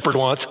everything the shepherd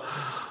wants.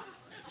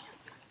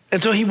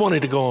 And so he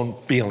wanted to go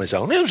and be on his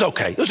own. It was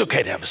okay. It was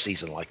okay to have a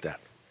season like that.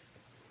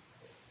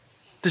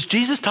 Does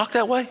Jesus talk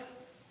that way?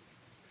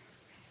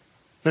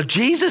 No,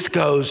 Jesus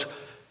goes,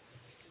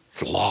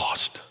 it's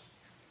lost.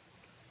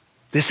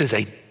 This is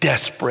a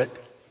desperate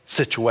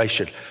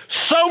situation.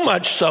 So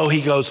much so,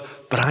 he goes,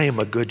 but I am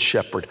a good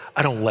shepherd.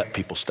 I don't let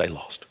people stay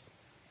lost.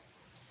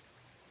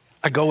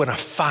 I go and I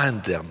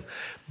find them.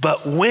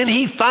 But when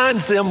he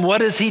finds them, what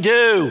does he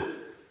do?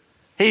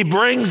 He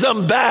brings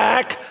them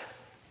back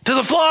to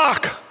the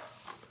flock.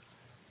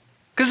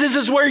 Because this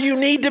is where you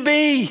need to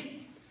be.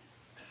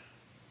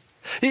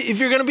 If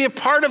you're going to be a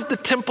part of the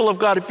temple of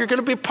God, if you're going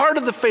to be a part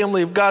of the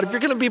family of God, if you're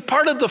going to be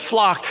part of the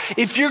flock,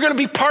 if you're going to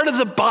be part of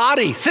the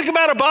body, think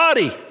about a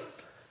body.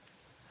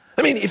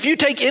 I mean, if you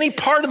take any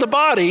part of the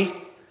body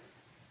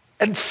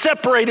and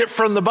separate it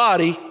from the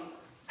body,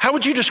 how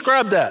would you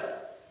describe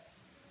that?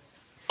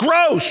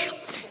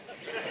 Gross.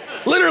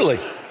 Literally.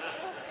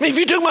 I mean, if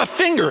you took my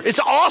finger, it's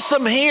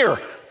awesome here.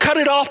 Cut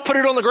it off, put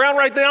it on the ground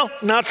right now,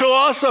 not so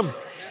awesome.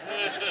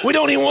 We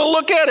don't even want to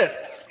look at it.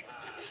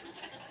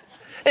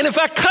 And if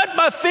I cut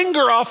my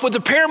finger off, would the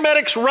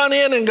paramedics run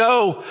in and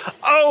go,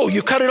 oh,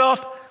 you cut it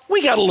off?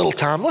 We got a little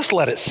time, let's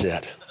let it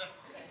sit.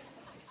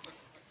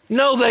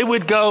 No, they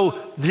would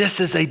go,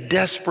 this is a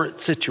desperate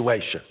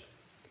situation.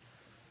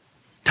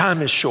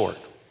 Time is short.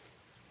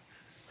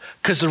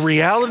 Because the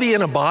reality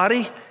in a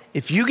body,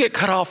 if you get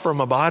cut off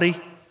from a body,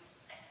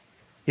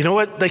 you know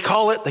what they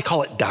call it? They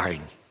call it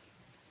dying.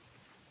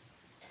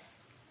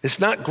 It's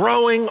not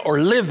growing or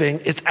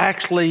living, it's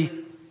actually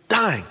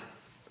dying.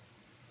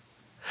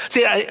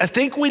 See, I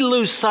think we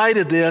lose sight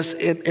of this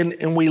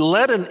and we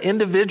let an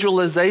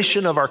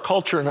individualization of our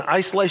culture and an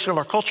isolation of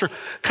our culture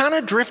kind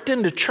of drift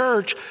into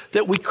church,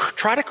 that we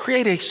try to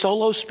create a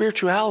solo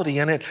spirituality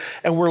in it,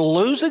 and we're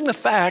losing the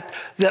fact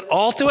that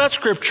all throughout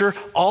Scripture,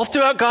 all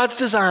throughout God's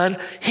design,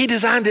 He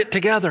designed it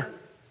together.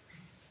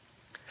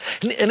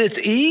 And it's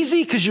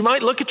easy because you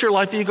might look at your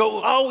life and you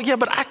go, oh yeah,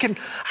 but I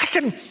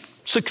can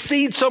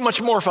succeed so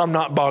much more if I'm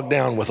not bogged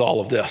down with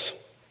all of this.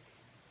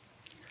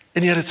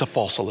 And yet it's a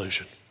false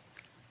illusion.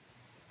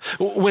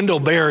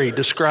 Wendell Berry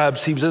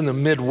describes, he was in the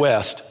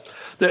Midwest.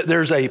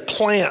 There's a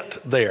plant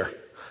there,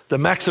 the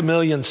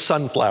Maximilian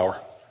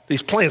sunflower.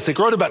 These plants, they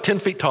grow to about 10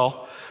 feet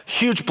tall,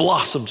 huge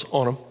blossoms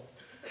on them.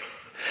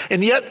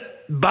 And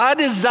yet, by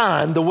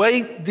design, the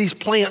way these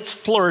plants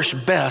flourish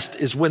best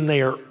is when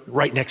they are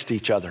right next to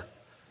each other.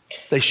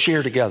 They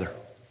share together.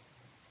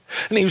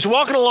 And he was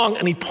walking along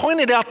and he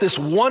pointed out this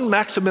one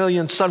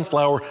Maximilian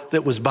sunflower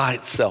that was by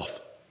itself.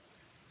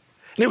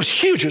 And it was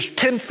huge, it was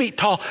 10 feet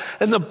tall,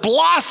 and the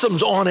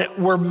blossoms on it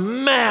were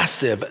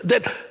massive,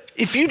 that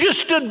if you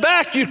just stood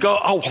back, you'd go,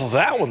 oh, well,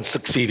 that one's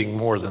succeeding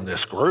more than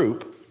this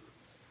group.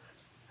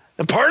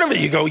 And part of it,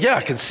 you go, yeah,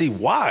 I can see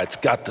why. It's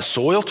got the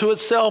soil to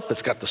itself,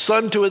 it's got the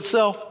sun to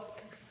itself.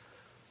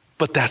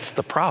 But that's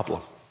the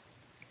problem.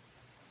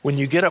 When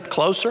you get up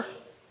closer,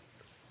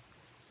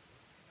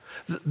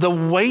 the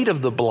weight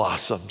of the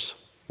blossoms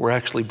were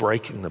actually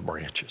breaking the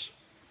branches.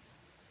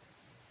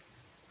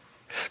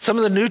 Some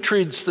of the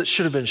nutrients that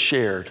should have been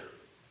shared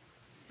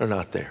are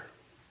not there.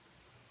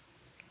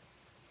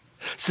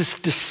 It's this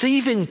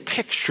deceiving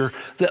picture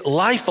that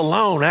life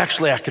alone,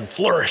 actually I can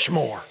flourish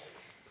more.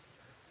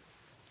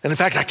 And in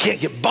fact, I can't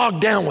get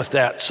bogged down with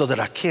that so that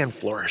I can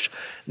flourish,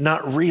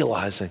 not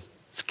realizing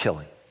it's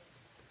killing.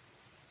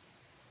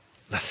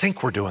 And I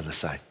think we're doing the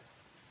same.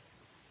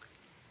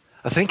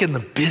 I think in the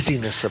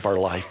busyness of our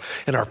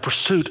life, in our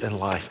pursuit in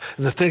life,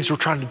 and the things we're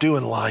trying to do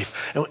in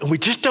life, and we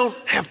just don't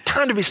have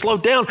time to be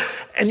slowed down.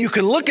 And you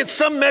can look at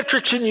some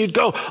metrics and you'd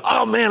go,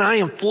 oh man, I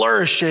am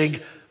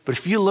flourishing. But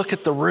if you look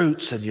at the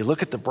roots and you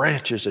look at the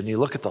branches and you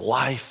look at the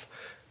life,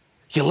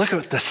 you look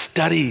at the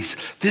studies,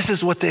 this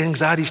is what the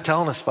anxiety is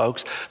telling us,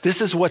 folks.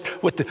 This is what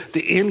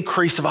the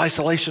increase of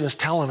isolation is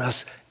telling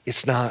us.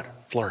 It's not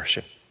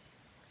flourishing.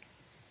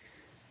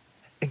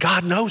 And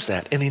God knows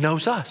that, and He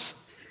knows us.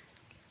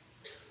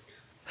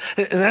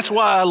 And that's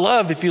why I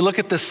love, if you look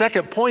at the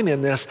second point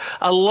in this,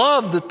 I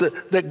love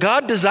that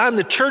God designed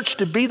the church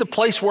to be the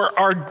place where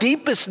our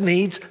deepest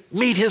needs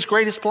meet His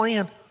greatest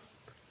plan.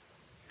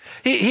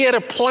 He had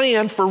a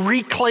plan for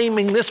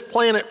reclaiming this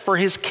planet for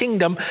His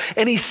kingdom,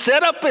 and He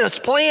set up His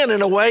plan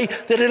in a way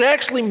that it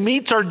actually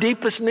meets our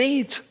deepest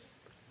needs.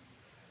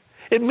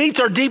 It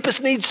meets our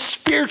deepest needs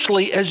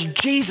spiritually as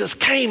Jesus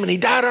came and He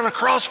died on a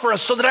cross for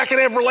us so that I can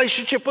have a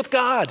relationship with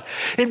God.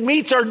 It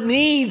meets our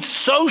needs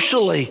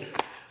socially,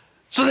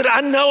 so that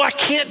I know I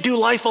can't do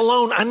life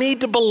alone. I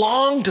need to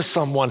belong to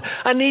someone.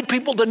 I need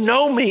people to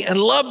know me and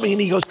love me.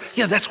 And He goes,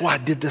 yeah, that's why I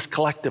did this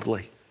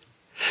collectively.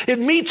 It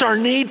meets our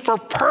need for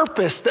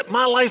purpose, that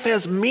my life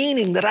has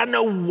meaning, that I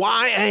know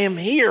why I am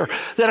here,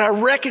 that I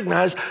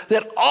recognize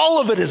that all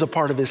of it is a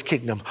part of His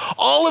kingdom.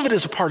 All of it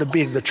is a part of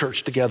being the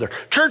church together.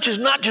 Church is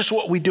not just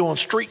what we do on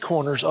street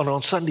corners and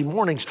on Sunday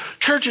mornings.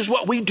 Church is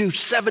what we do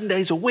 7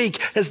 days a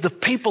week as the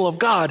people of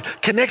God,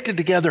 connected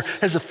together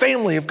as the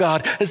family of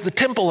God, as the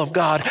temple of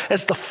God,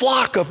 as the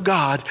flock of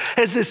God,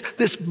 as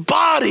this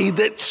body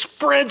that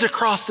spreads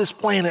across this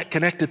planet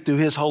connected through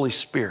His Holy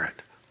Spirit.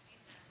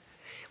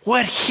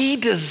 What He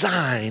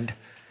designed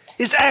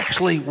is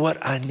actually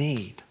what I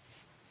need.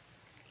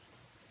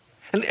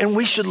 And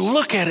we should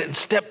look at it and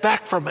step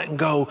back from it and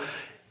go,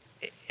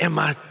 am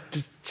I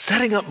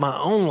setting up my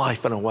own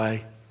life in a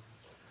way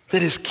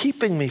that is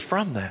keeping me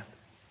from that?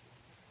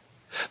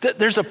 That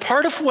there's a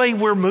part of the way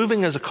we're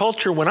moving as a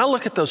culture, when I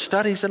look at those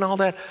studies and all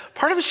that,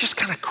 part of it's just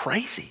kind of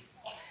crazy.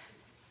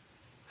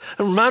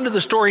 I'm reminded of the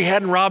story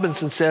Haddon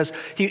Robinson says.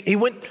 He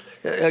went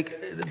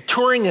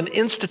touring an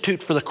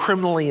institute for the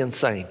criminally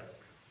insane.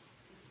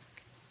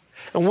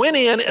 And went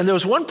in, and there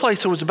was one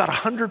place, there was about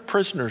 100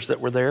 prisoners that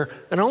were there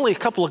and only a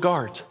couple of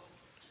guards.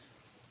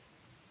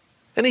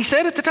 And he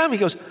said at the time, he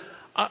goes,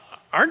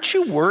 aren't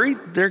you worried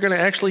they're going to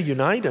actually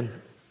unite and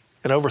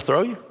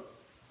overthrow you?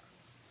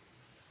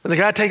 And the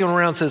guy taking him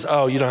around says,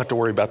 oh, you don't have to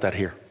worry about that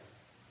here.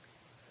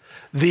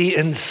 The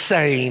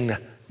insane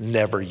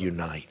never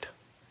unite.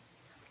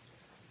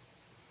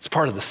 It's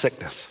part of the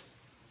sickness.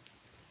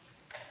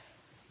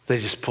 They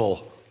just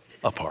pull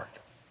apart.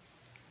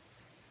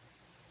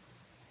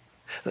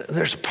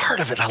 There's a part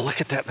of it, I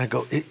look at that and I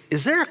go,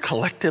 is there a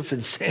collective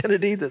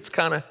insanity that's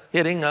kind of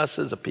hitting us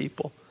as a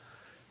people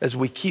as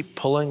we keep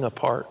pulling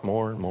apart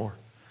more and more?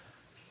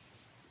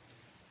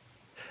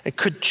 And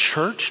could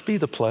church be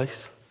the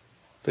place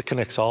that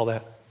connects all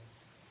that?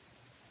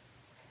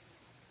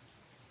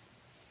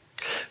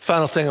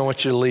 Final thing I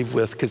want you to leave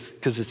with,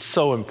 because it's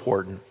so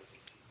important.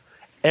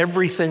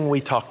 Everything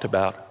we talked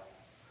about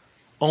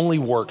only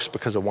works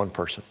because of one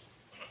person,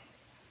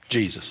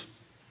 Jesus.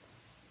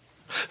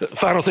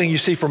 Final thing you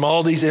see from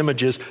all these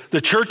images,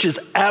 the church is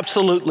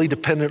absolutely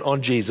dependent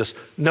on Jesus.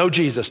 No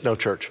Jesus, no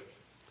church.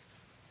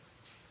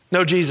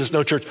 No Jesus,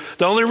 no church.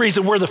 The only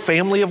reason we're the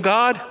family of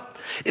God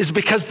is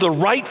because the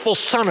rightful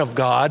Son of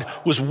God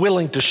was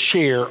willing to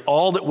share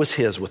all that was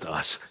his with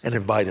us and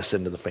invite us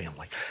into the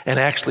family and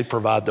actually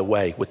provide the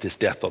way with his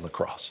death on the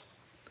cross.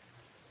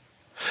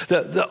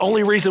 The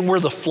only reason we're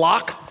the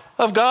flock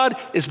of God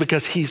is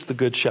because he's the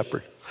good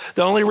shepherd.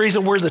 The only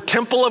reason we're the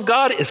temple of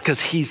God is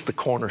because he's the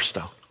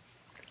cornerstone.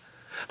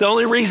 The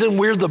only reason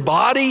we're the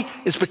body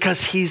is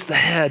because he's the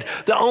head.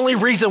 The only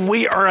reason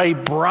we are a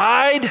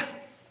bride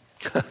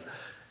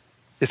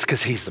is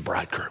because he's the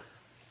bridegroom.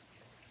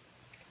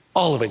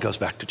 All of it goes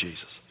back to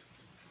Jesus.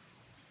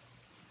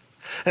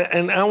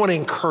 And I want to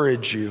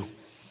encourage you.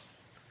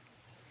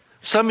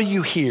 Some of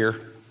you here,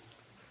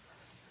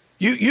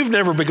 you've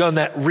never begun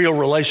that real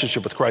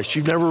relationship with Christ.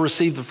 You've never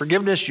received the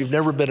forgiveness. You've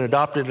never been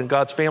adopted in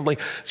God's family.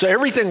 So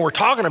everything we're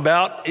talking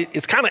about,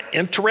 it's kind of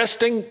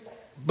interesting,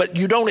 but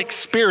you don't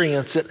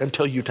experience it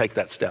until you take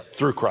that step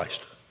through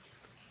Christ.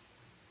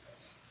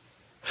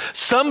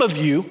 Some of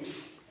you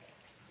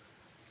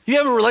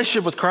have a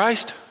relationship with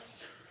Christ,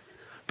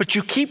 but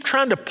you keep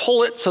trying to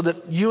pull it so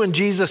that you and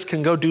Jesus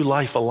can go do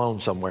life alone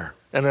somewhere.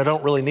 And I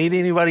don't really need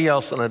anybody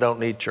else, and I don't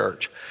need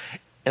church.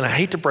 And I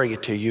hate to break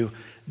it to you,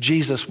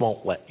 Jesus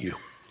won't let you.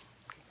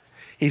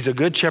 He's a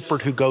good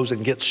shepherd who goes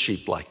and gets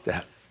sheep like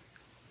that.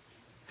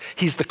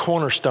 He's the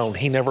cornerstone.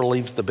 He never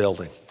leaves the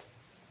building.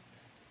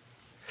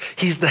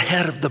 He's the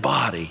head of the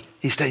body.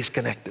 He stays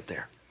connected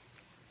there.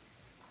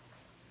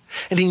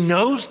 And he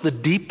knows the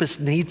deepest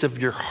needs of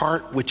your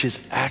heart, which is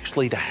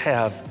actually to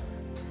have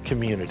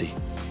community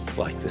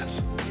like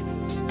this.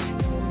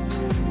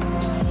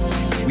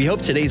 We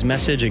hope today's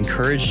message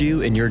encouraged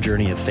you in your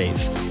journey of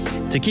faith.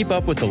 To keep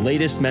up with the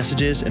latest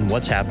messages and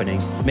what's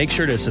happening, make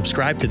sure to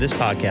subscribe to this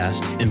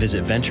podcast and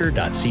visit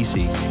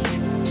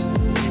venture.cc.